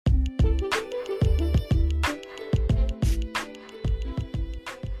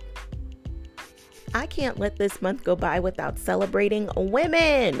I can't let this month go by without celebrating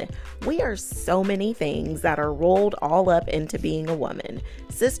women. We are so many things that are rolled all up into being a woman.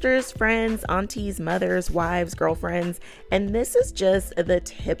 Sisters, friends, aunties, mothers, wives, girlfriends, and this is just the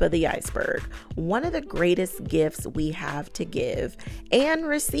tip of the iceberg. One of the greatest gifts we have to give and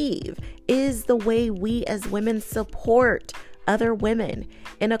receive is the way we as women support other women.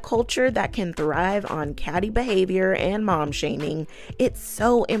 In a culture that can thrive on catty behavior and mom shaming, it's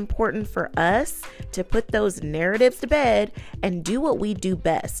so important for us to put those narratives to bed and do what we do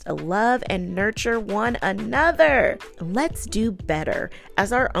best, love and nurture one another. Let's do better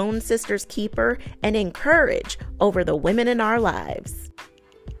as our own sister's keeper and encourage over the women in our lives.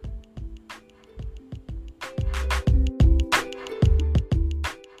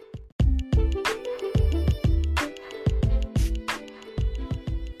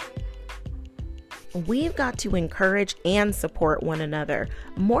 We've got to encourage and support one another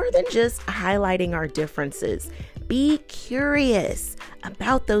more than just highlighting our differences. Be curious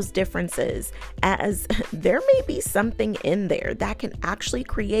about those differences, as there may be something in there that can actually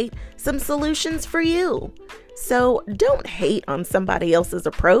create some solutions for you. So don't hate on somebody else's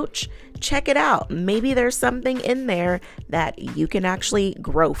approach. Check it out. Maybe there's something in there that you can actually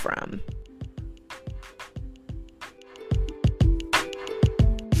grow from.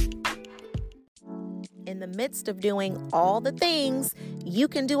 In the midst of doing all the things, you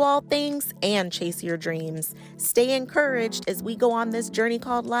can do all things and chase your dreams. Stay encouraged as we go on this journey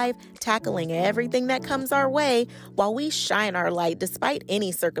called life, tackling everything that comes our way while we shine our light despite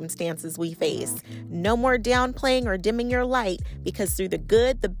any circumstances we face. No more downplaying or dimming your light, because through the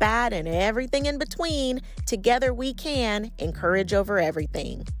good, the bad, and everything in between, together we can encourage over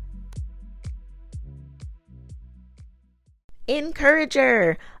everything.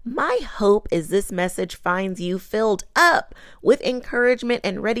 Encourager, my hope is this message finds you filled up with encouragement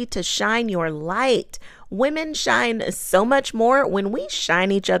and ready to shine your light. Women shine so much more when we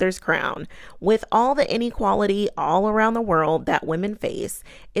shine each other's crown. With all the inequality all around the world that women face,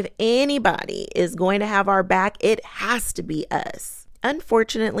 if anybody is going to have our back, it has to be us.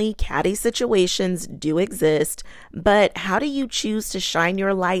 Unfortunately, catty situations do exist, but how do you choose to shine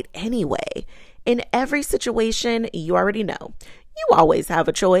your light anyway? In every situation, you already know, you always have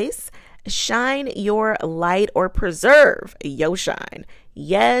a choice. Shine your light or preserve your shine.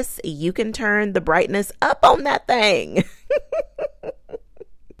 Yes, you can turn the brightness up on that thing.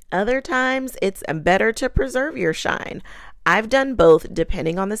 Other times, it's better to preserve your shine. I've done both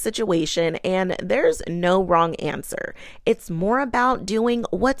depending on the situation, and there's no wrong answer. It's more about doing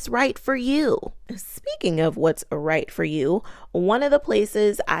what's right for you. Speaking of what's right for you, one of the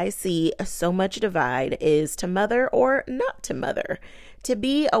places I see so much divide is to mother or not to mother. To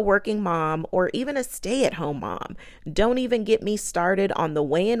be a working mom or even a stay-at-home mom. Don't even get me started on the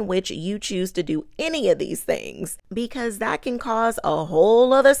way in which you choose to do any of these things, because that can cause a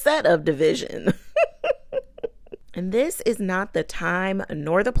whole other set of division. And this is not the time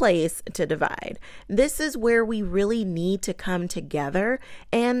nor the place to divide. This is where we really need to come together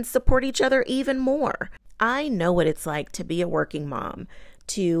and support each other even more. I know what it's like to be a working mom.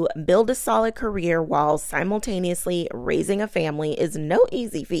 To build a solid career while simultaneously raising a family is no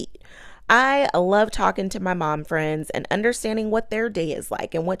easy feat. I love talking to my mom friends and understanding what their day is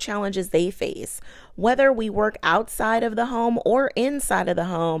like and what challenges they face. Whether we work outside of the home or inside of the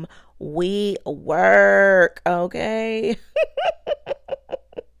home, we work, okay?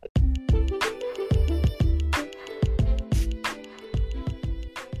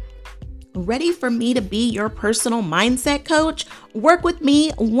 Ready for me to be your personal mindset coach? Work with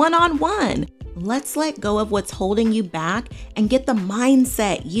me one-on-one. Let's let go of what's holding you back and get the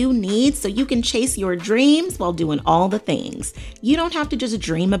mindset you need so you can chase your dreams while doing all the things. You don't have to just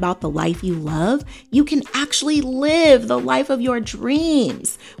dream about the life you love. You can actually live the life of your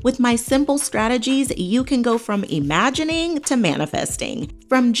dreams. With my simple strategies, you can go from imagining to manifesting,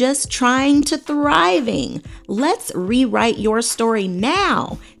 from just trying to thriving. Let's rewrite your story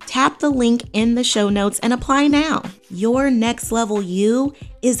now. Tap the link in the show notes and apply now. Your next level you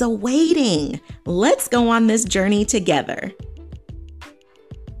is awaiting. Let's go on this journey together.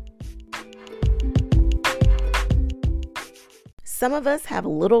 Some of us have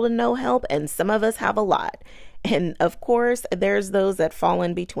little to no help, and some of us have a lot. And of course, there's those that fall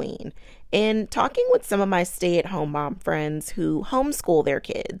in between. In talking with some of my stay-at-home mom friends who homeschool their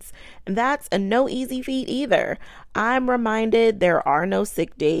kids, that's a no easy feat either. I'm reminded there are no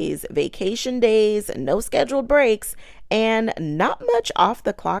sick days, vacation days, no scheduled breaks, and not much off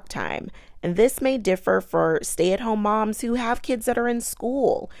the clock time. And this may differ for stay-at-home moms who have kids that are in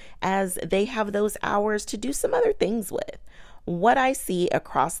school, as they have those hours to do some other things with. what I see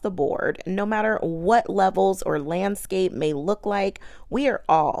across the board, no matter what levels or landscape may look like, we are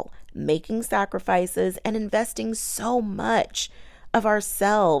all making sacrifices and investing so much of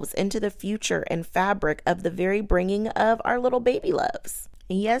ourselves into the future and fabric of the very bringing of our little baby loves.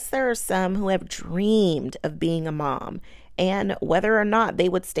 Yes, there are some who have dreamed of being a mom, and whether or not they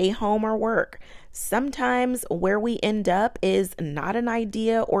would stay home or work. Sometimes where we end up is not an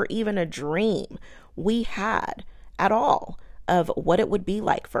idea or even a dream we had at all of what it would be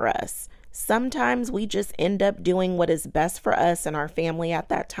like for us. Sometimes we just end up doing what is best for us and our family at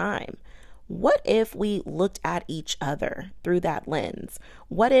that time. What if we looked at each other through that lens?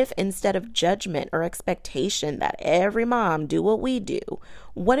 What if instead of judgment or expectation that every mom do what we do,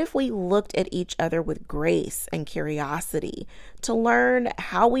 what if we looked at each other with grace and curiosity to learn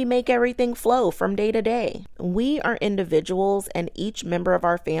how we make everything flow from day to day? We are individuals, and each member of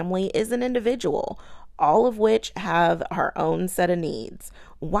our family is an individual, all of which have our own set of needs.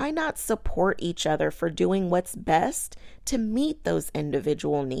 Why not support each other for doing what's best to meet those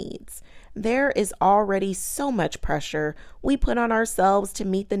individual needs? There is already so much pressure we put on ourselves to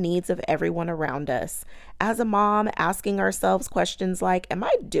meet the needs of everyone around us. As a mom, asking ourselves questions like, am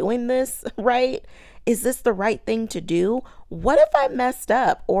I doing this right? Is this the right thing to do? What if I messed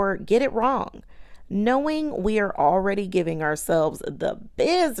up or get it wrong? Knowing we are already giving ourselves the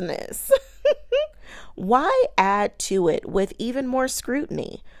business, why add to it with even more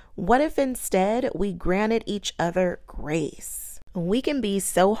scrutiny? What if instead we granted each other grace? We can be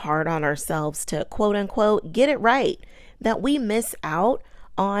so hard on ourselves to quote unquote get it right that we miss out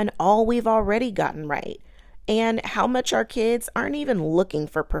on all we've already gotten right, and how much our kids aren't even looking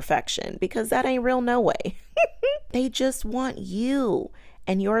for perfection, because that ain't real no way. They just want you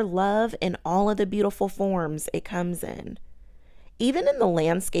and your love in all of the beautiful forms it comes in. Even in the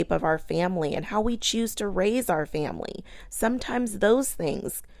landscape of our family and how we choose to raise our family, sometimes those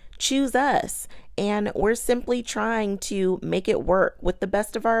things choose us, and we're simply trying to make it work with the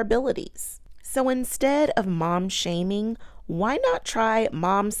best of our abilities. So instead of mom shaming, why not try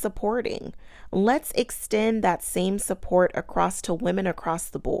mom supporting? Let's extend that same support across to women across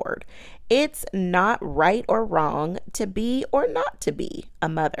the board. It's not right or wrong to be or not to be a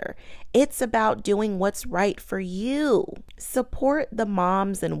mother. It's about doing what's right for you. Support the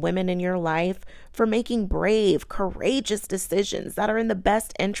moms and women in your life for making brave, courageous decisions that are in the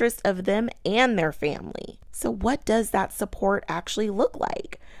best interest of them and their family. So what does that support actually look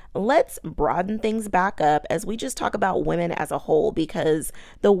like? Let's broaden things back up as we just talk about women as a whole, because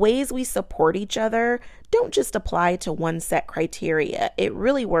the ways we support each other don't just apply to one set criteria. It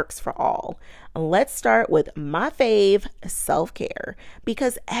really works for all. Let's start with my fave, self-care,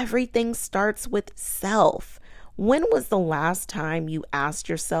 because everything starts with self. When was the last time you asked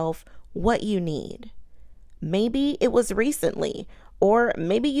yourself what you need? Maybe it was recently, or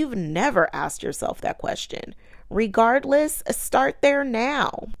maybe you've never asked yourself that question. Regardless, start there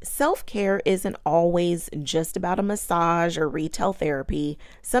now. Self-care isn't always just about a massage or retail therapy.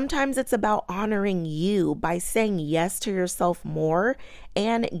 Sometimes it's about honoring you by saying yes to yourself more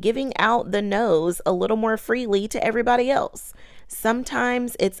and giving out the no's a little more freely to everybody else.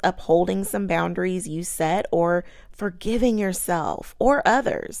 Sometimes it's upholding some boundaries you set or forgiving yourself or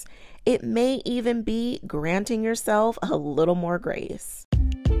others. It may even be granting yourself a little more grace.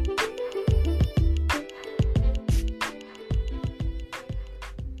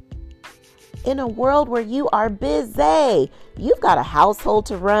 In a world where you are busy, you've got a household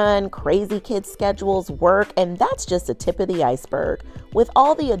to run, crazy kids' schedules, work, and that's just the tip of the iceberg. With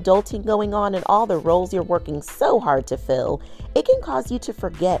all the adulting going on and all the roles you're working so hard to fill, it can cause you to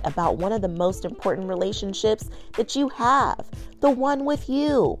forget about one of the most important relationships that you have, the one with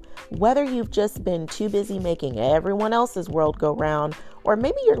you. Whether you've just been too busy making everyone else's world go round, or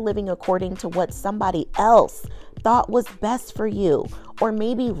maybe you're living according to what somebody else thought was best for you, or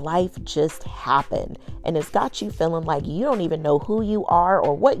maybe life just happened and it's got you feeling like you don't even know who you are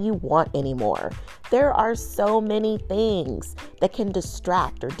or what you want anymore. There are so many things that can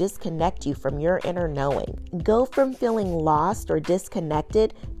distract or disconnect you from your inner knowing. Go from feeling lost or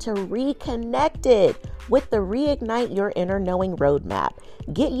disconnected to reconnected with the Reignite Your Inner Knowing roadmap.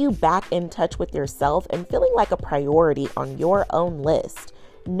 Get you back in touch with yourself and feeling like a priority on your own list.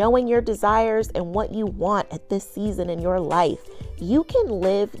 Knowing your desires and what you want at this season in your life, you can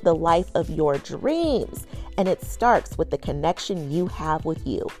live the life of your dreams. And it starts with the connection you have with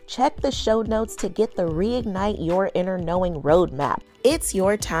you. Check the show notes to get the Reignite Your Inner Knowing roadmap. It's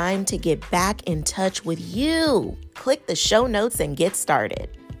your time to get back in touch with you. Click the show notes and get started.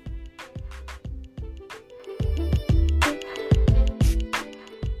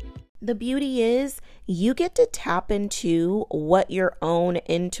 The beauty is, You get to tap into what your own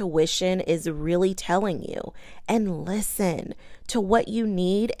intuition is really telling you and listen to what you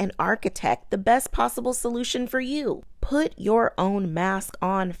need and architect the best possible solution for you. Put your own mask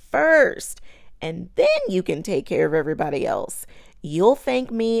on first, and then you can take care of everybody else. You'll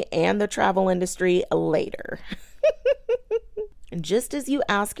thank me and the travel industry later. Just as you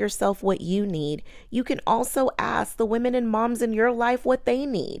ask yourself what you need, you can also ask the women and moms in your life what they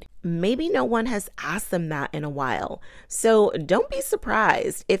need. Maybe no one has asked them that in a while. So don't be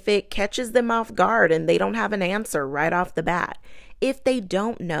surprised if it catches them off guard and they don't have an answer right off the bat. If they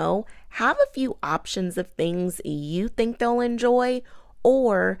don't know, have a few options of things you think they'll enjoy,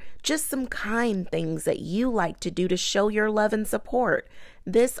 or just some kind things that you like to do to show your love and support.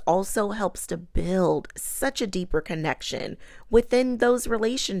 This also helps to build such a deeper connection within those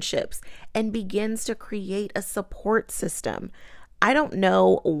relationships and begins to create a support system. I don't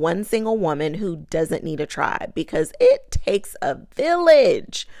know one single woman who doesn't need a tribe, because it takes a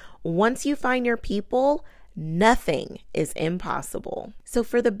village. Once you find your people, nothing is impossible. So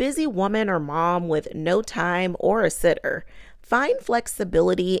for the busy woman or mom with no time or a sitter, find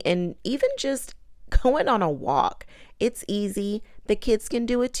flexibility in even just going on a walk. It's easy, the kids can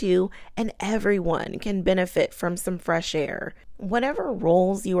do it too, and everyone can benefit from some fresh air. Whatever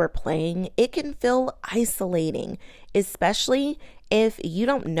roles you are playing, it can feel isolating, especially if you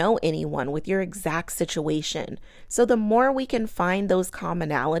don't know anyone with your exact situation. So the more we can find those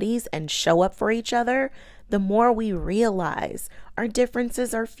commonalities and show up for each other, the more we realize our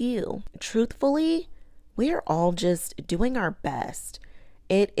differences are few. Truthfully, we are all just doing our best.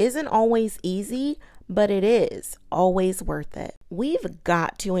 It isn't always easy, but it is always worth it. We've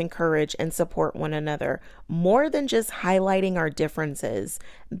got to encourage and support one another more than just highlighting our differences.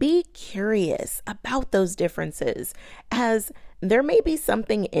 Be curious about those differences, as there may be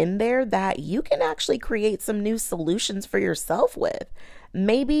something in there that you can actually create some new solutions for yourself with.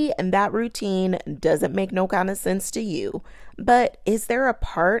 Maybe that routine doesn't make no kind of sense to you, but is there a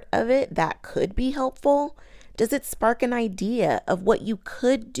part of it that could be helpful? Does it spark an idea of what you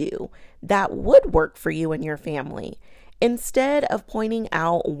could do that would work for you and your family? Instead of pointing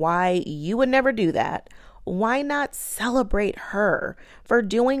out why you would never do that, why not celebrate her for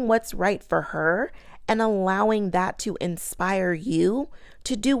doing what's right for her and allowing that to inspire you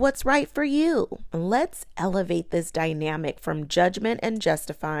to do what's right for you? Let's elevate this dynamic from judgment and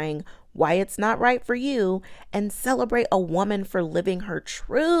justifying why it's not right for you and celebrate a woman for living her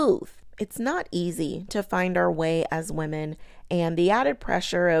truth. It's not easy to find our way as women, and the added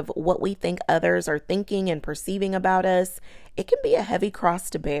pressure of what we think others are thinking and perceiving about us, it can be a heavy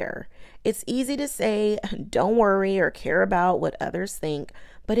cross to bear. It's easy to say, don't worry or care about what others think,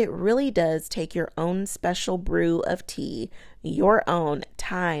 but it really does take your own special brew of tea, your own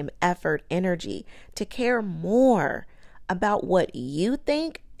time, effort, energy to care more about what you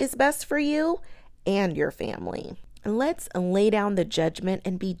think is best for you and your family. Let's lay down the judgment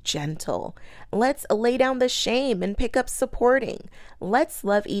and be gentle. Let's lay down the shame and pick up supporting. Let's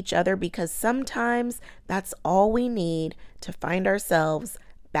love each other, because sometimes that's all we need to find ourselves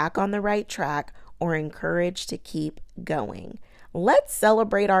back on the right track or encouraged to keep going. Let's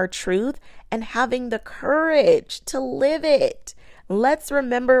celebrate our truth and having the courage to live it. Let's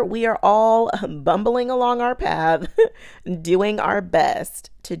remember we are all bumbling along our path, doing our best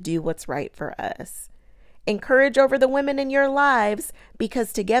to do what's right for us. Encourage over the women in your lives,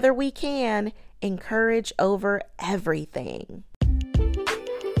 because together we can encourage over everything.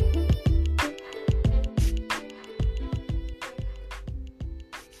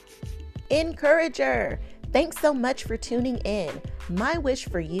 Encourager, thanks so much for tuning in. My wish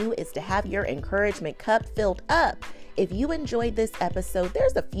for you is to have your encouragement cup filled up. If you enjoyed this episode,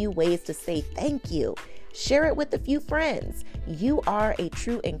 there's a few ways to say thank you. Share it with a few friends. You are a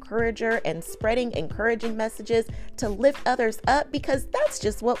true encourager, and spreading encouraging messages to lift others up, because that's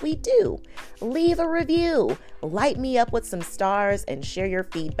just what we do. Leave a review, light me up with some stars, and share your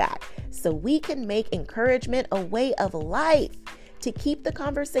feedback so we can make encouragement a way of life. To keep the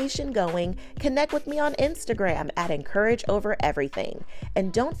conversation going, connect with me on Instagram at Encourage Over Everything.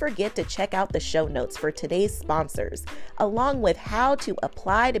 And don't forget to check out the show notes for today's sponsors, along with how to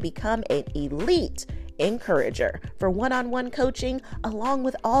apply to become an elite encourager for one-on-one coaching, along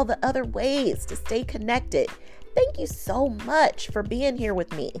with all the other ways to stay connected. Thank you so much for being here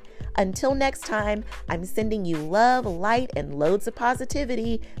with me. Until next time, I'm sending you love, light, and loads of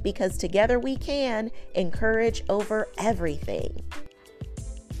positivity, because together we can encourage over everything.